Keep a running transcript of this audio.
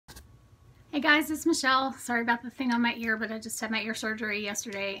Hey guys, it's Michelle. Sorry about the thing on my ear, but I just had my ear surgery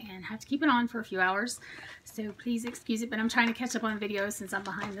yesterday and had to keep it on for a few hours. So please excuse it, but I'm trying to catch up on videos since I'm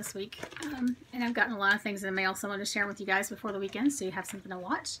behind this week. And I've gotten a lot of things in the mail, so I wanted to share with you guys before the weekend so you have something to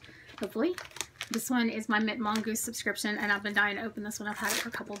watch, hopefully. This one is my mintMongoose subscription, and I've been dying to open this one. I've had it for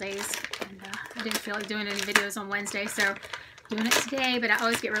a couple days, and I didn't feel like doing any videos on Wednesday, so doing it today. But I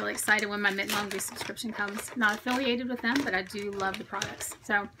always get really excited when my mintMongoose subscription comes. Not affiliated with them, but I do love the products.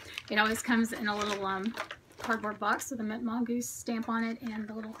 So it always comes in a little cardboard box with a mintMongoose stamp on it and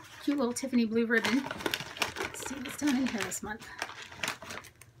the little cute little Tiffany blue ribbon. Let's see what's done in here this month.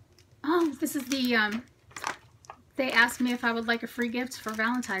 Oh, this is the they asked me if I would like a free gift for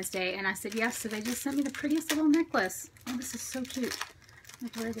Valentine's Day, and I said yes, so they just sent me the prettiest little necklace. Oh, this is so cute. I'm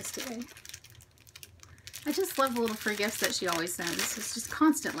going to wear this today. I just love the little free gifts that she always sends. It's just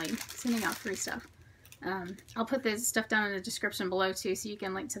constantly sending out free stuff. I'll put this stuff down in the description below too, so you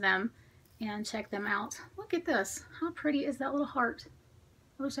can link to them and check them out. Look at this. How pretty is that little heart?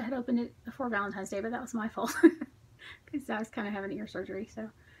 I wish I had opened it before Valentine's Day, but that was my fault. Because I was kind of having ear surgery, so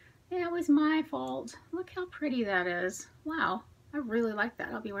yeah, it was my fault. Look how pretty that is. Wow, I really like that.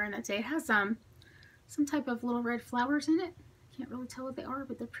 I'll be wearing that today. It has some type of little red flowers in it. Can't really tell what they are,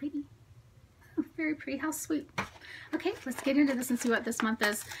 but they're pretty. Oh, very pretty. How sweet. Okay, let's get into this and see what this month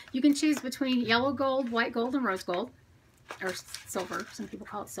is. You can choose between yellow gold, white gold, and rose gold. Or silver. Some people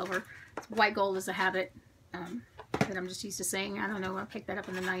call it silver. White gold is a habit that I'm just used to saying. I don't know. I picked that up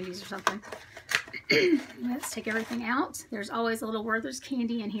in the 90s or something. Let's take everything out. There's always a little Werther's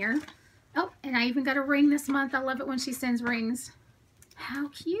candy in here. Oh, and I even got a ring this month. I love it when she sends rings. How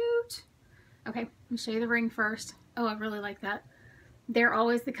cute. Okay, let me show you the ring first. Oh, I really like that. They're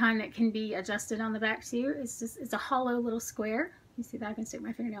always the kind that can be adjusted on the back too. It's a hollow little square. You see that? I can stick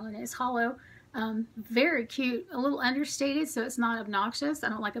my fingernail in it. It's hollow. Very cute. A little understated, so it's not obnoxious. I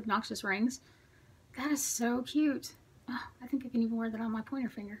don't like obnoxious rings. That is so cute. Oh, I think I can even wear that on my pointer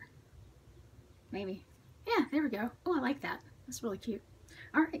finger. Maybe. Yeah, there we go. Oh, I like that. That's really cute.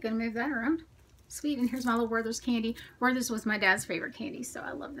 All right, gonna move that around. Sweet, and here's my little Werther's candy. Werther's was my dad's favorite candy, so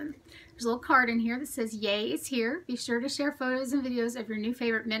I love them. There's a little card in here that says, "Yay, it's here. Be sure to share photos and videos of your new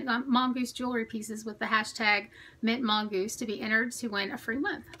favorite mintMongoose jewelry pieces with the hashtag mintMongoose to be entered to win a free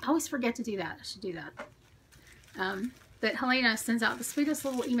month." I always forget to do that. I should do that. But Helena sends out the sweetest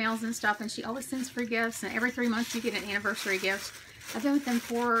little emails and stuff, and she always sends free gifts, and every 3 months you get an anniversary gift. I've been with them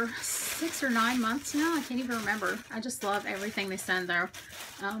for 6 or 9 months now. I can't even remember. I just love everything they send though.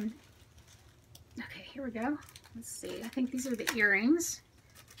 Okay, here we go. Let's see. I think these are the earrings.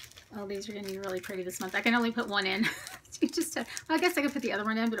 Oh, these are going to be really pretty this month. I can only put one in. You just have, well, I guess I could put the other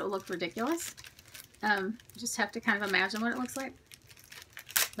one in, but it will look ridiculous. Just have to kind of imagine what it looks like.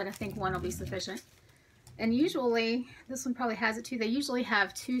 But I think one will be sufficient. And usually, this one probably has it too. They usually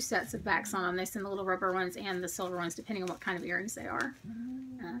have 2 sets of backs on them. They send the little rubber ones and the silver ones, depending on what kind of earrings they are.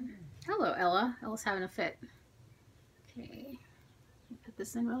 Hello, Ella. Ella's having a fit. Okay. Put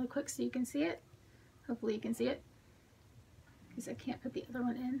this in really quick so you can see it. Hopefully you can see it, because I can't put the other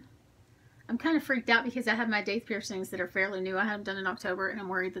one in. I'm kind of freaked out because I have my daith piercings that are fairly new. I had them done in October, and I'm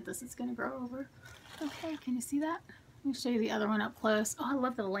worried that this is going to grow over. Okay, can you see that? Let me show you the other one up close. Oh, I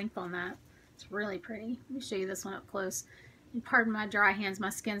love the length on that. It's really pretty. Let me show you this one up close. And pardon my dry hands. My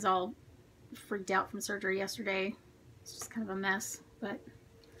skin's all freaked out from surgery yesterday. It's just kind of a mess, but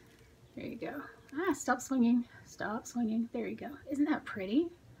there you go. Ah, stop swinging. Stop swinging. There you go. Isn't that pretty?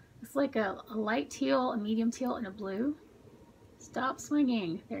 It's like a light teal, a medium teal, and a blue. Stop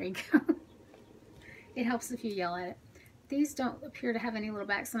swinging. There you go. It helps if you yell at it. These don't appear to have any little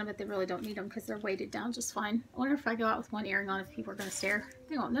backs on them, but they really don't need them because they're weighted down just fine. I wonder if I go out with one earring on, if people are going to stare.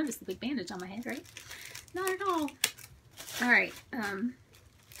 They won't notice the big bandage on my head, right? Not at all. All right.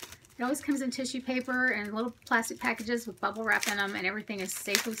 It always comes in tissue paper and little plastic packages with bubble wrap in them, and everything is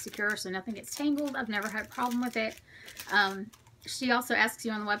safely secure, so nothing gets tangled. I've never had a problem with it. She also asks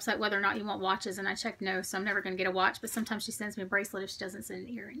you on the website whether or not you want watches, and I checked no, so I'm never going to get a watch, but sometimes she sends me a bracelet if she doesn't send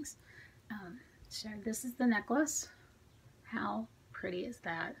earrings. So this is the necklace. How pretty is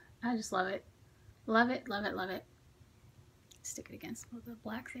that? I just love it. Love it, love it, love it. Stick it against the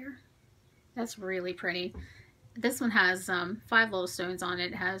black there. That's really pretty. This one has 5 little stones on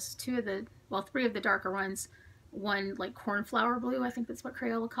it. It has 3 of the darker ones. One like cornflower blue, I think that's what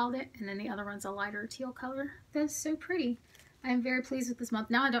Crayola called it, and then the other one's a lighter teal color. That's so pretty. I'm very pleased with this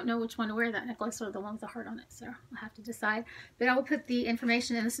month. Now I don't know which one to wear, that necklace or the one with the heart on it, so I'll have to decide. But I will put the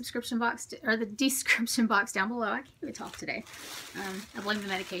information in the subscription box, or the description box down below. I can't even talk today. I blame the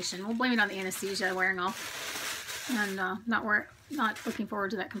medication. We'll blame it on the anesthesia wearing off. And not looking forward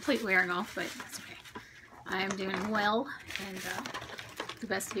to that complete wearing off, but that's okay. I am doing well, and the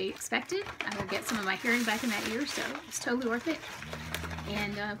best to be expected. I will get some of my hearing back in that ear, so it's totally worth it.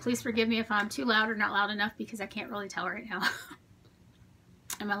 And please forgive me if I'm too loud or not loud enough, because I can't really tell right now.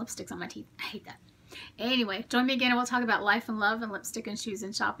 And my lipstick's on my teeth. I hate that. Anyway, join me again and we'll talk about life and love and lipstick and shoes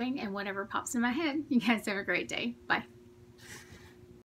and shopping and whatever pops in my head. You guys have a great day. Bye.